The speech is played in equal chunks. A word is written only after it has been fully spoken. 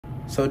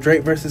So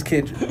Drake versus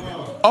Kendrick.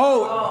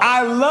 Oh,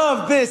 I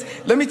love this.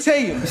 Let me tell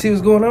you. You see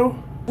what's going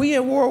on? We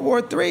in World War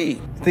III.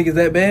 You think it's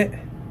that bad?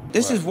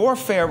 This is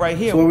warfare right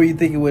here. So what were you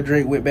thinking when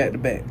Drake went back to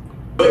back?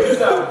 Okay.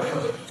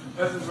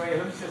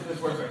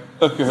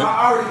 So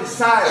I already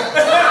decided.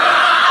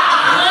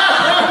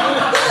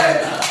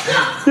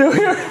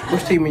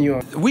 Which team are you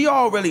on? We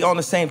all really on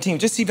the same team,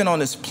 just even on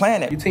this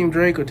planet. You team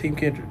Drake or team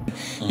Kendrick?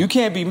 You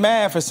can't be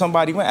mad for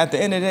somebody. At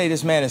the end of the day,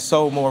 this man has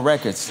sold more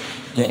records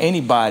than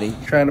anybody.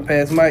 Trying to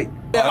pass Mike.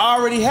 That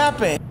already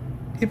happened.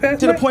 He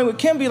passed to Mike? The point where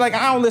Kim be like,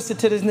 I don't listen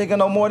to this nigga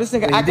no more. This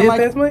nigga acting like...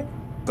 pass Mike?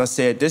 I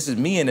said, this is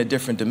me in a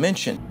different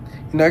dimension.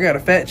 You know, I gotta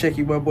fact check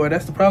you, my boy.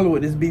 That's the problem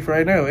with this beef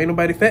right now. Ain't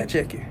nobody fact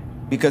checking.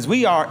 Because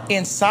we are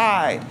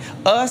inside.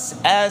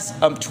 Us as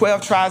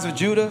 12 tribes of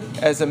Judah,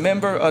 as a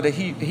member of the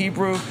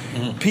Hebrew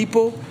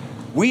people,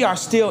 we are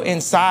still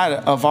inside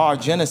of our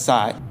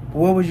genocide.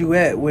 Where was you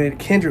at when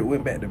Kendrick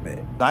went back to back?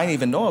 I didn't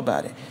even know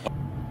about it.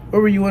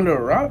 Where were you, under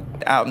a rock?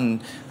 Out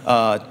in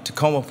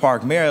Tacoma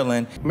Park,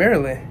 Maryland.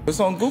 Maryland? It's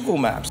on Google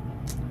Maps.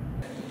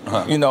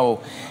 You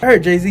know. I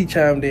heard Jay-Z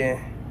chimed in.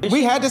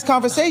 We had this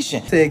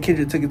conversation. Said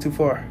Kendrick took it too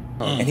far.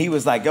 And he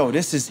was like, yo,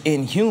 this is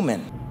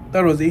inhuman.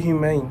 Thought it was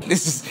inhumane.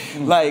 This is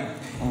like...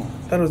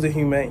 Thought it was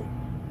inhumane.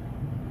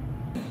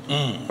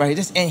 Right,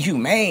 this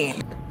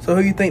inhumane. So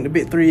who you think the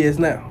big three is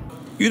now?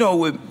 You know,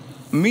 with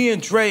me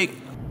and Drake...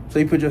 So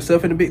you put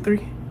yourself in the big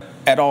three?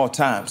 At all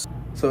times.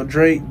 So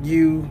Drake,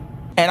 you...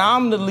 And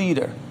I'm the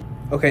leader.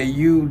 Okay,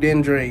 you,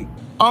 then Drake.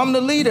 I'm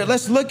the leader.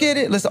 Let's look at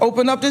it. Let's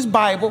open up this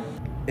Bible.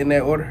 In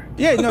that order?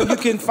 Yeah, no, you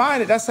can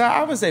find it. That's how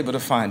I was able to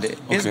find it.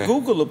 Okay. It's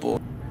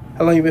Googleable.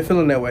 How long you been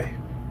feeling that way?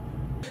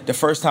 The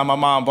first time my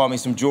mom bought me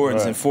some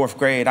Jordans in 4th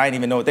grade, I didn't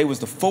even know they was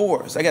the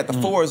 4s. I got the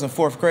 4s in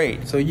 4th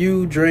grade. So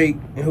you, Drake,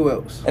 and who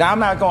else? And I'm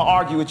not gonna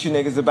argue with you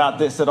niggas about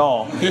this at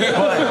all.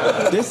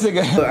 But this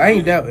nigga... Look, I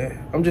ain't doubting.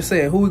 I'm just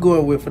saying, who we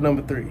going with for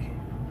number 3?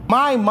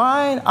 My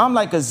mind, I'm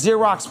like a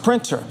Xerox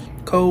printer.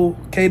 Cole,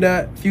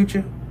 K-Dot,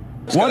 Future.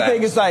 One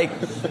thing is like,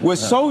 with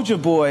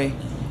Soulja Boy...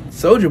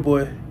 Soulja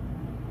Boy?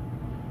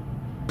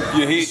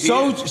 Yeah,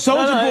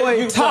 Soulja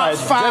Boy, top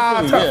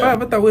 5. Top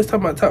 5? I thought we was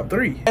talking about top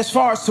 3. As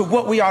far as to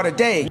what we are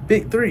today.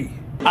 Big 3.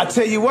 I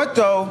tell you what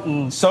though,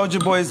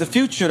 Soulja Boy is the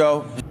future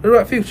though. What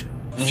about Future?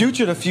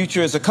 Future, the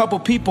future is a couple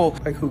people.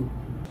 Like who?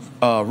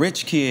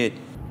 Rich Kid.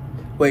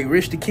 Wait,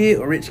 Rich the Kid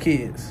or Rich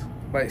Kids?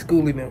 Like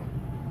schooling them?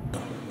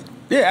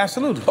 Yeah,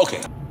 absolutely.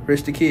 Okay.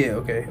 Rich the Kid,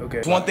 okay.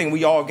 It's one thing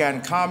we all got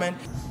in common.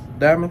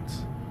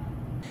 Diamonds?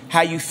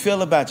 How you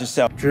feel about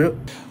yourself. Drip?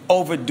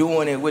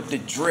 Overdoing it with the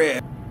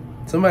drip.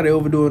 Somebody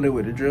overdoing it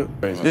with the drip.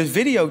 This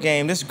video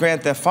game, this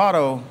Grand Theft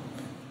Auto,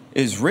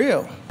 is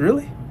real.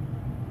 Really?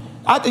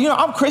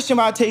 I'm Christian,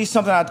 but I'll tell you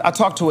something. I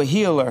talked to a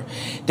healer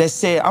that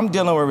said, I'm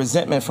dealing with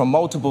resentment from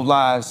multiple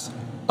lives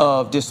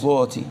of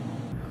disloyalty.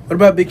 What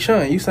about Big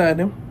Sean? You signed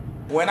him.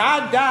 When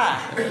I die,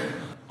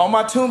 on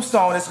my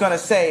tombstone, it's gonna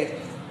say,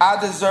 I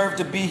deserve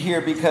to be here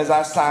because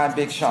I signed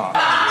Big Sean.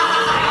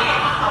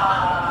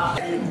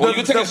 Well,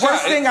 the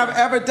worst thing I've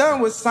ever done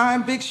was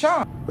sign Big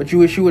Sean. But you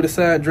wish you would have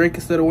signed Drake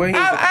instead of Wayne?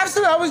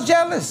 Absolutely, I was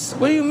jealous.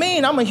 What do you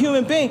mean? I'm a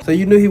human being. So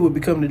you knew he would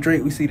become the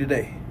Drake we see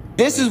today?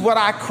 This is what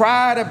I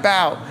cried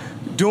about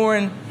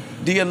during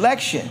the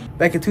election.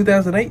 Back in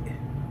 2008?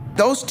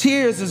 Those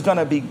tears is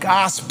gonna be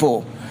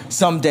gospel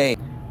someday.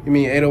 You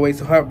mean 808s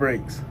and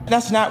heartbreaks?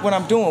 That's not what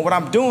I'm doing. What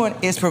I'm doing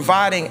is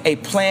providing a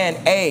plan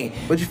A.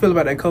 What you feel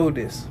about that cold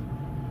diss?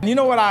 You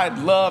know what I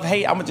love,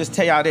 hate? I'm gonna just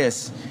tell y'all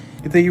this.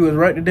 You think he was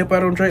right to dip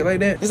out on Drake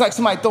like that? It's like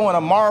somebody throwing a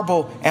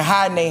marble and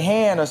hiding their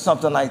hand or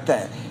something like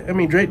that. I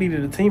mean, Drake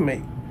needed a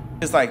teammate.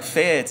 It's like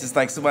feds. It's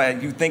like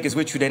somebody you think is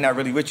with you, they're not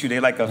really with you.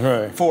 They're like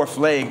a fourth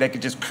leg that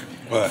could just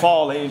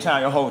fall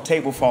anytime your whole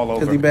table fall over.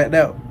 Because he backed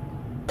out.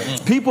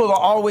 People are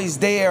always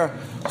there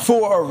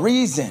for a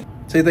reason.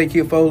 So you think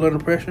he'll fold under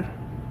pressure?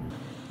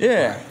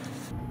 Yeah.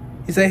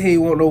 He said he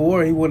didn't want no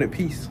war, he wanted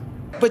peace.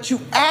 But you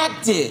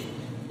acted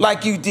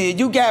like you did.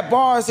 You got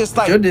bars just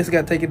like... Your disc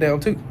got taken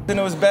down too. And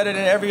it was better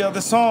than every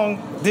other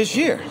song this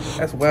year.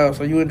 That's wild.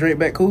 So you and Drake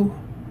back cool?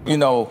 You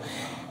know,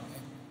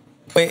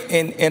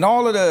 in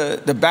all of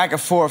the back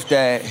and forth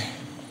that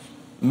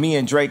me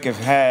and Drake have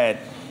had,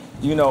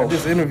 you know... I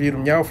just interviewed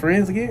him. Y'all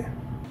friends again?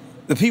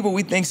 The people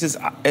we think is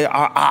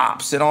our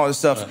ops and all this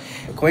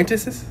stuff.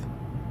 Acquaintances?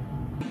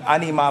 I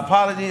need my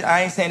apologies.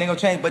 I ain't saying they gonna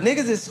change, but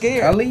niggas is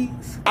scared.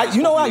 Colleagues?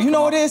 You know what? You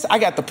know what it is? I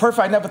got the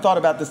perfect... I never thought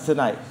about this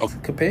tonight.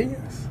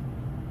 Companions?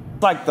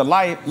 Like the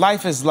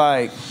life is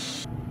like...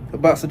 A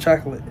box of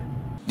chocolate.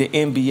 The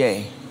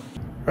NBA.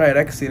 Right,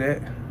 I can see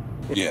that.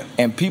 Yeah.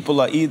 And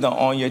people are either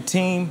on your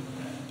team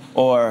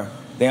or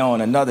they're on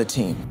another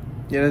team.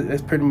 Yeah,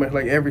 that's pretty much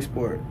like every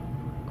sport.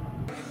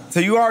 So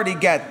you already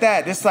got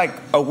that. It's like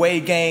away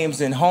games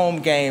and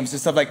home games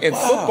and stuff like in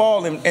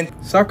football and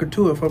soccer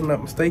too, if I'm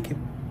not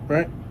mistaken,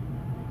 right?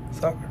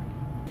 Soccer.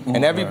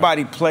 And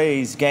everybody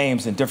plays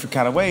games in different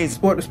kind of ways.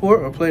 Sport to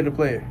sport or player to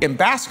player? In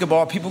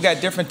basketball, people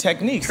got different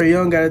techniques. Trae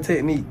Young got a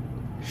technique.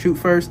 Shoot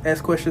first,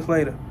 ask questions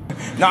later.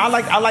 No, I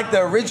like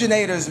the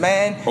originators,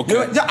 man.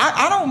 Okay.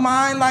 I don't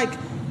mind like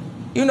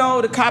you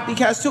know, the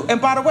copycats too.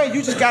 And by the way,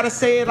 you just gotta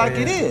say it like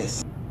it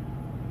is.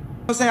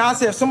 I'm saying, I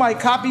said, if somebody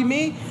copy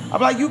me,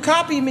 I'm like, you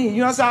copy me. You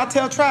know what I'm saying? I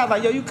tell Tribe,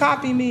 like, yo, you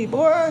copy me,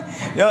 boy.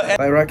 You know, like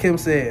Rakim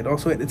said, don't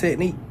sweat the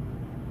technique.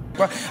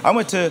 I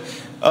went to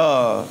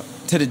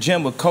the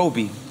gym with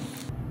Kobe.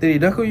 Did he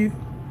knuckle you?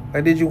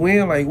 Like, did you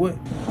win? Like, what?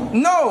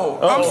 No,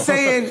 I'm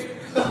saying...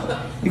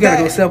 You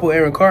gotta go sample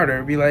Aaron Carter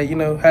and be like, you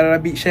know, how did I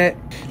beat Shaq?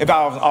 If I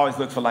always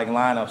look for, like,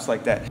 lineups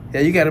like that.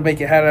 Yeah, you gotta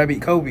make it, how did I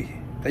beat Kobe?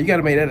 Like, you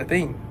gotta make that a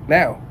thing,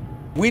 now.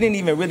 We didn't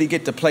even really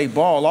get to play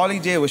ball. All he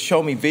did was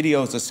show me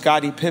videos of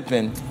Scottie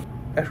Pippen.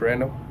 That's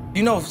random.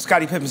 You know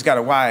Scottie Pippen's got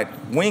a wide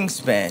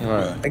wingspan.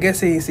 Right. I guess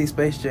he didn't see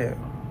Space Jam.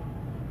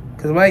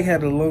 Because Mike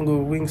had a longer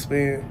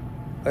wingspan.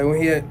 Like,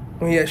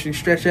 when he actually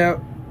stretch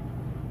out,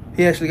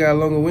 he actually got a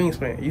longer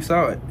wingspan. You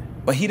saw it.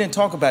 But he didn't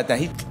talk about that.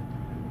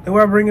 Then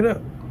why bring it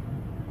up?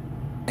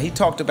 He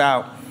talked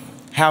about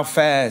how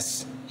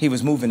fast he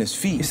was moving his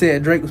feet. He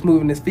said Drake was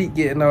moving his feet,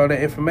 getting all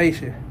that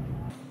information.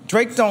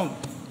 Drake don't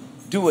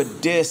do a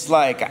diss,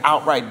 like an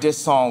outright diss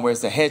song where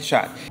it's a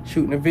headshot.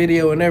 Shooting a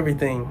video and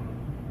everything.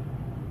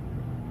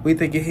 We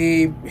thinking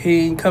he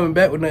ain't coming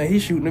back with nothing.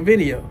 He's shooting a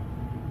video.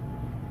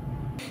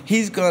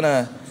 He's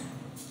gonna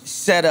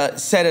set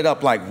it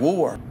up like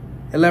war.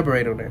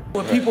 Elaborate on that.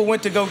 When people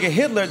went to go get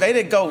Hitler, they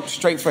didn't go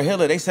straight for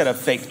Hitler. They set up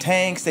fake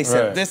tanks. They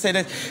set up this and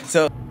this.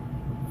 So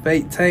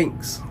fake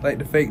tanks, like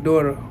the fake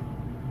daughter.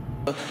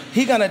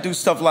 He gonna do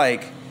stuff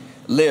like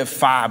live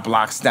 5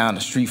 blocks down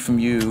the street from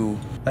you.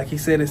 Like he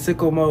said in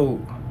sicko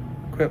mode,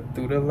 crept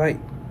through the light.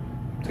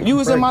 You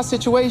was in my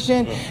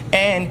situation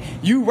and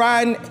you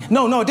riding.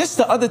 No, this is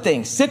the other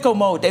thing. Sicko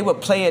mode, they would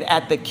play it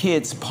at the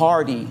kids'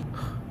 party.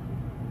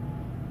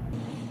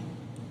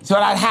 So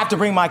I'd have to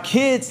bring my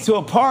kids to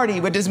a party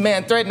with this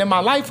man threatening my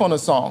life on a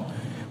song.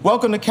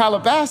 Welcome to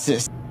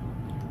Calabasas.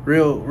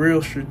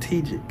 Real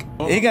strategic.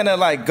 He gonna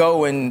like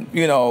go and,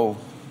 you know,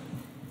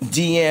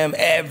 DM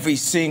every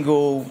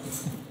single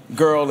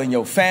girl in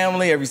your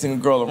family, every single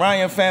girl around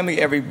your family,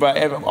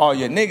 everybody, all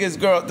your niggas,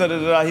 girl,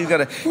 da-da-da-da. He's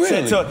gonna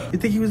really? You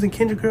think he was in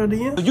Kendrick girl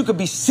DM? You could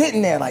be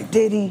sitting there like,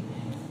 did he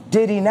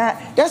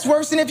not? That's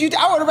worse than if you,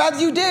 I would have rather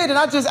you did, and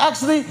I just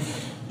actually.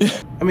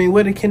 I mean,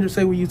 what did Kendrick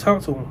say when you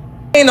talked to him?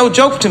 Ain't no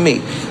joke to me.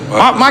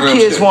 My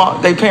kids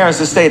want their parents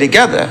to stay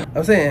together.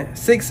 I'm saying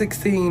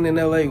 616 in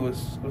LA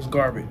was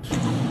garbage.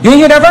 You didn't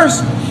hear that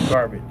verse?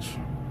 Garbage.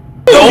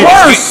 The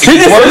worst! He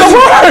just said the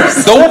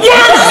worst! The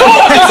worst!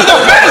 It's the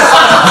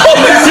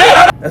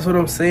best! That's what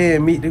I'm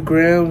saying. Meet the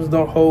Grams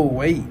don't hold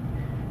weight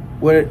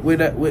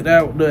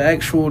without the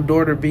actual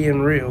daughter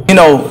being real. You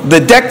know, the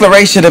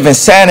declaration of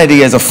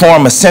insanity is a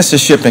form of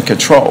censorship and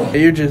control.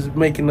 You're just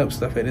making up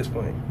stuff at this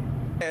point.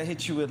 I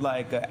hit you with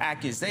like an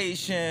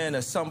accusation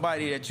of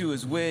somebody that you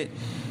was with,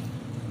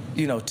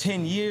 you know,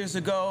 10 years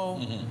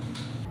ago.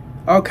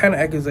 All kind of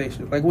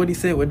accusations. Like what he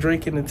said with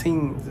Drake and the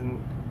teens.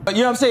 And you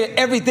know what I'm saying?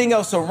 Everything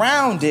else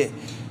around it,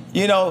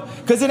 you know,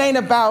 because it ain't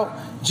about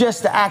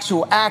just the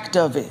actual act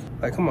of it.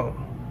 like, come on.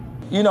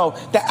 You know,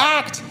 the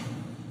act,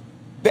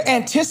 the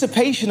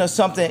anticipation of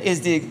something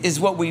is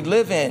what we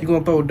live in. You're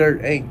going to throw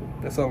dirt, ain't.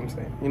 That's all I'm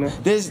saying, you know?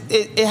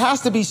 It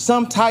has to be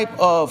some type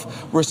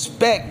of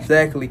respect.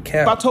 Exactly,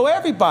 Cap. I told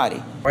everybody.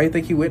 Why you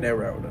think he went that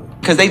route, though?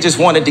 Because they just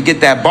wanted to get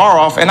that bar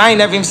off, and I ain't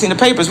never even seen the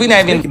papers. We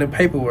never even... Speaking of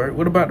paperwork,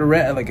 what about the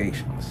rat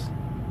allegations?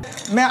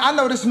 Man, I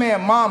know this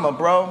man mama,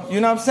 bro.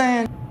 You know what I'm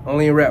saying?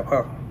 Only in rap,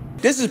 huh?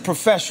 This is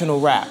professional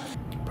rap.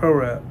 Pro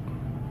rap.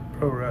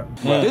 Pro rap.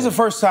 This is the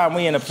first time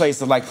we in a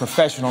place of like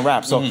professional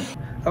rap, so...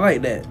 I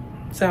like that.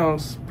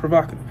 Sounds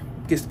provocative.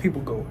 Gets the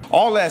people going.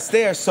 All that's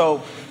there,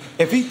 so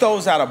if he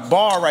throws out a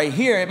bar right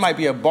here, it might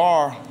be a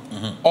bar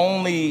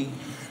only...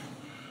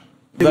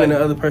 Even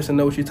the other person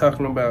know what you're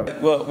talking about.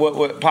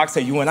 What Pac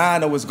said, you and I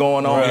know what's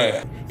going on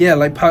here. Yeah,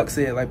 like Pac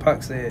said,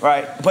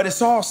 Right. But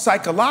it's all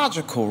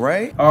psychological,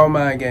 right? All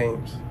mind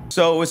games.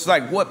 So it's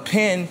like, what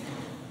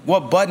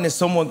button is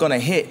someone gonna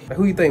hit? Like,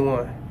 who you think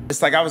won?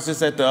 It's like I was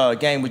just at the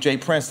game with Jay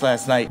Prince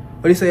last night.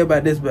 What do you say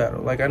about this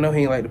battle? Like, I know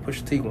he ain't like to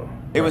push the T one.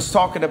 It was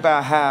talking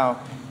about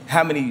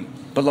how many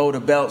below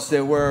the belts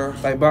there were.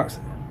 Like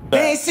boxing.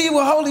 They ain't see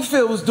what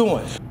Holyfield was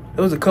doing.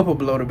 There was a couple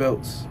below the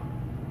belts.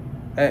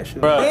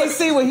 Actually. They ain't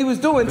see what he was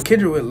doing. But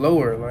Kendrick went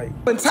lower, like.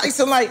 And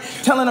Tyson, like,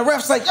 telling the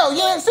refs, like, yo,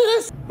 you ain't see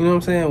this? You know what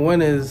I'm saying?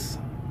 One is,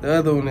 the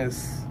other one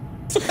is.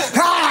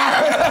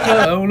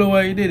 I don't know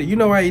why he did it. You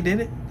know why he did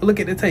it?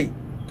 Look at the tape.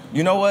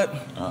 You know what?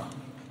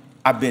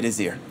 I bit his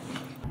ear.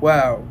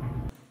 Wow.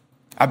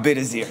 I bit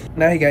his ear.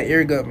 Now he got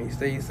ear gummies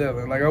that he's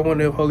selling. Like, I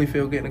wonder if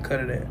Holyfield getting a cut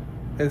of that.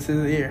 That's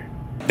his ear.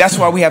 That's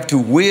why we have to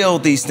will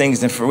these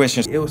things in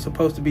fruition. It was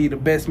supposed to be the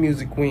best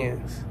music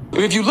wins.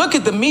 If you look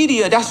at the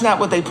media, that's not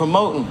what they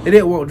promoting. They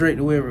didn't want Drake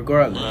to win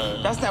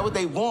regardless. That's not what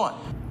they want.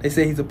 They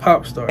say he's a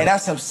pop star. And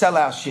that's some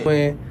sellout shit.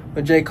 When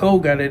J. Cole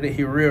got at it,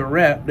 he real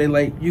rap. They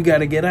like, you got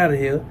to get out of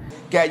here.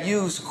 Got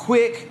used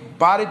quick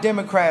by the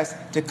Democrats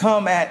to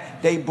come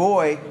at they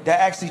boy that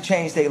actually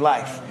changed their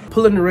life.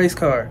 Pulling the race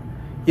card.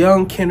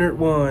 Young Kendrick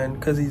won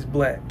because he's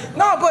black.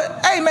 No,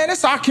 but hey, man,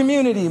 it's our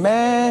community,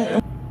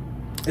 man.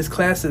 It's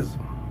classism.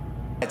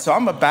 So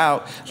I'm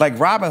about, like,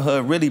 Robin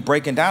Hood really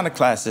breaking down the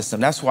class system.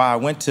 That's why I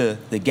went to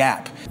the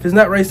Gap. If it's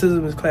not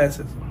racism, it's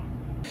classism.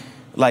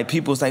 Like,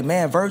 people say,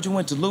 man, Virgil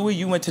went to Louis,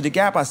 you went to the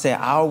Gap. I said,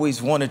 I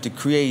always wanted to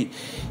create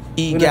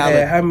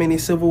equality. How many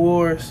civil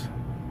wars?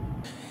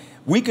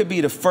 We could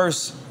be the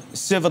first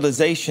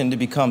civilization to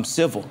become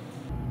civil.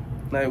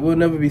 Like, we'll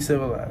never be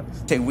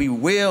civilized. Say we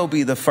will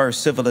be the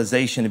first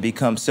civilization to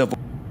become civil.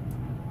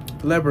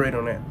 Elaborate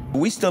on that.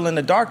 We still in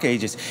the dark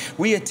ages.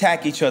 We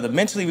attack each other.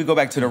 Mentally, we go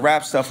back to the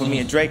rap stuff with me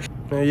and Drake.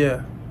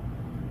 Yeah.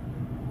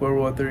 World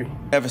War III.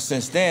 Ever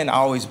since then, I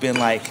always been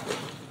like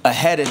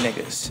ahead of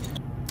niggas.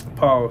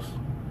 Pause.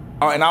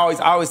 Oh, and I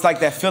always like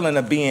that feeling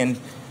of being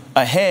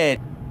ahead.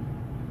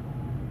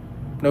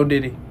 No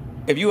Diddy.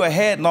 If you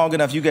ahead long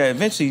enough, you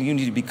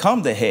need to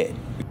become the head.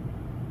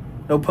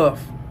 No Puff.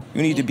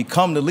 You need to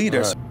become the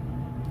leader. Right.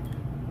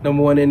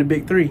 Number one in the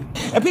big three.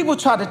 And people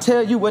try to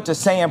tell you what to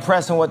say and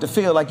press and what to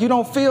feel. Like, you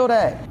don't feel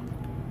that.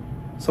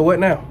 So what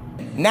now?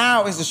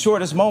 Now is the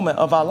shortest moment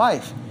of our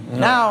life. Mm-hmm.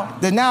 Now,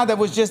 the now that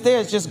was just there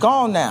is just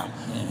gone now.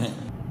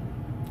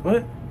 Mm-hmm.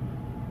 What?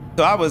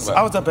 So I was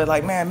up there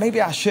like, man, maybe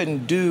I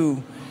shouldn't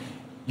do,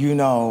 you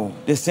know,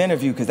 this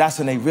interview, because that's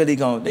when they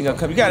gonna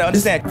come. You gotta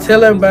understand.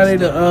 Tell everybody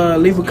to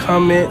leave a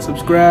comment,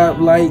 subscribe,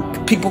 like.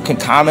 People can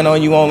comment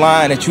on you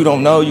online that you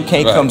don't know. You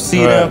can't come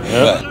see them.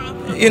 Yeah.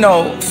 You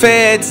know,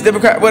 feds,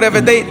 Democrat,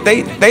 whatever,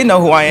 they know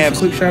who I am.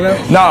 Quick shout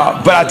out?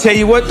 Nah, but I tell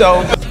you what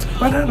though.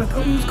 Why not? I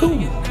thought it was cool.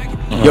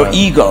 Your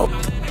ego.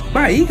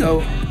 My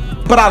ego?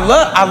 But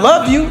I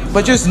love you,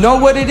 but just know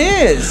what it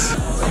is.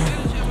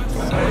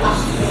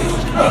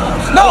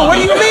 No, what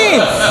do you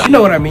mean? You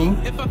know what I mean.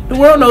 The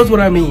world knows what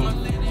I mean.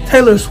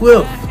 Taylor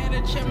Swift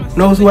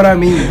knows what I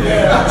mean.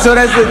 So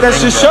that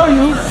should show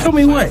you. Show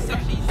me what?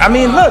 I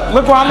mean,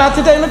 look where I'm at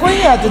today, look where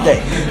you at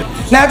today.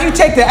 Now, if you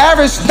take the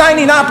average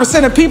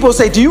 99% of people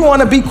say, do you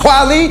want to be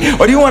Kweli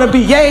or do you want to be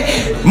Ye?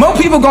 More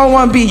people gonna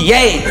want to be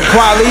Ye,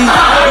 Kweli.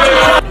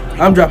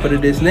 I'm dropping to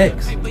this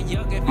next.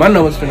 My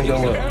number's finna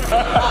go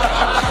up.